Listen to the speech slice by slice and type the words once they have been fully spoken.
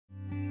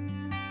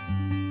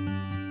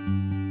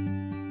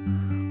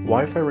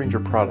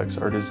WiFiRanger products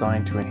are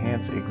designed to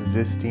enhance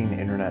existing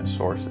internet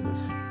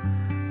sources.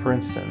 For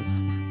instance,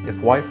 if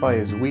Wi-Fi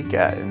is weak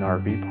at an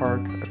RV park,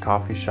 a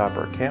coffee shop,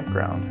 or a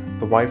campground,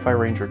 the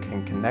WiFiRanger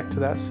can connect to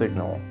that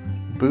signal,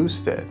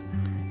 boost it,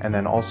 and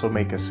then also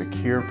make a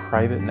secure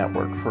private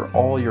network for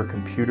all your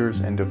computers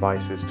and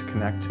devices to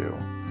connect to.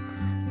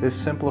 This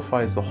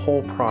simplifies the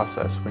whole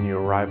process when you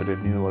arrive at a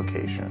new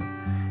location.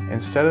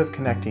 Instead of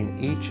connecting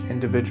each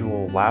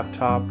individual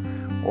laptop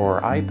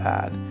or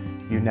iPad,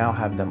 you now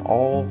have them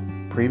all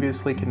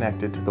previously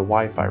connected to the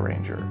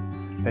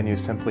WiFiRanger. Then you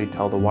simply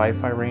tell the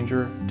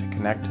WiFiRanger to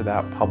connect to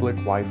that public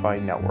Wi-Fi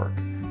network.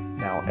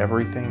 Now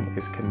everything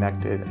is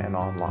connected and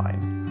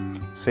online.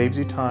 It saves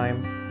you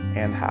time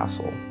and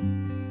hassle.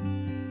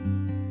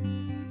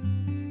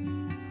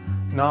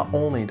 Not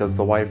only does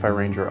the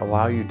WiFiRanger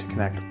allow you to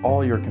connect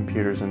all your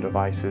computers and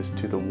devices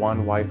to the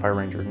one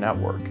WiFiRanger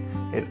network,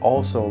 it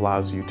also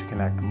allows you to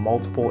connect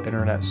multiple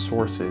internet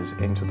sources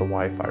into the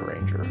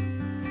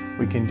WiFiRanger.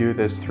 We can do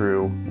this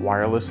through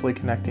wirelessly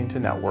connecting to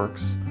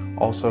networks,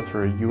 also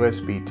through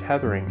USB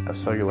tethering a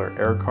cellular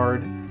air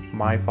card,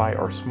 MiFi,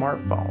 or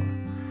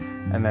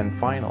smartphone, and then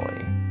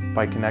finally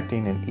by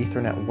connecting an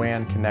Ethernet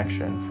WAN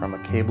connection from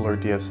a cable or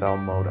DSL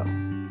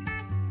modem.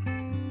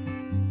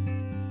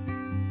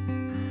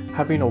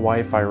 Having a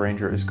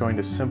WiFiRanger is going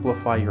to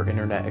simplify your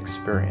internet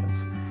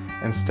experience.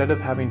 Instead of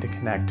having to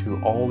connect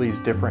to all these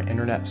different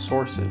internet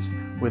sources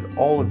with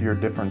all of your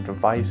different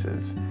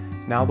devices,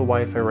 now the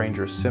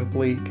WiFiRanger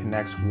simply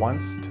connects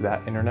once to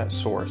that internet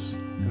source,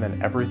 and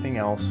then everything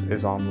else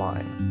is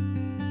online.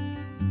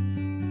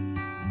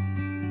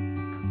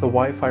 The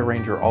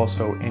WiFiRanger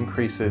also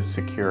increases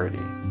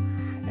security.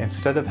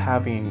 Instead of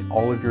having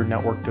all of your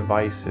network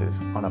devices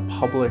on a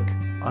public,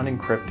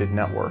 unencrypted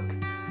network,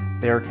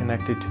 they are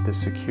connected to the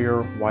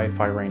secure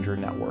WiFiRanger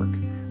network,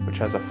 which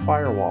has a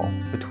firewall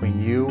between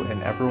you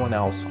and everyone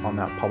else on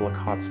that public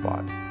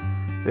hotspot.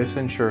 This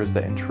ensures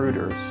that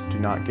intruders do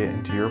not get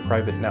into your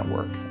private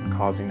network and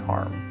causing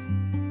harm.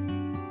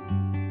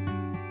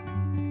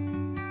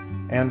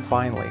 And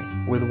finally,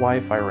 with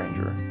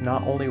WiFiRanger,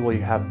 not only will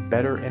you have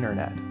better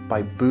internet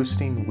by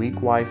boosting weak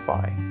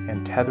Wi-Fi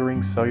and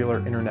tethering cellular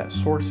internet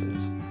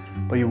sources,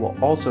 but you will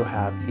also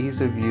have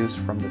ease of use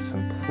from the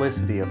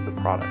simplicity of the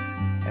product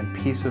and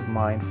peace of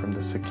mind from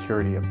the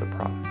security of the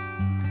product.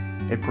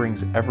 It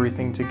brings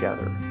everything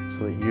together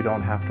so that you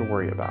don't have to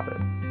worry about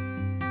it.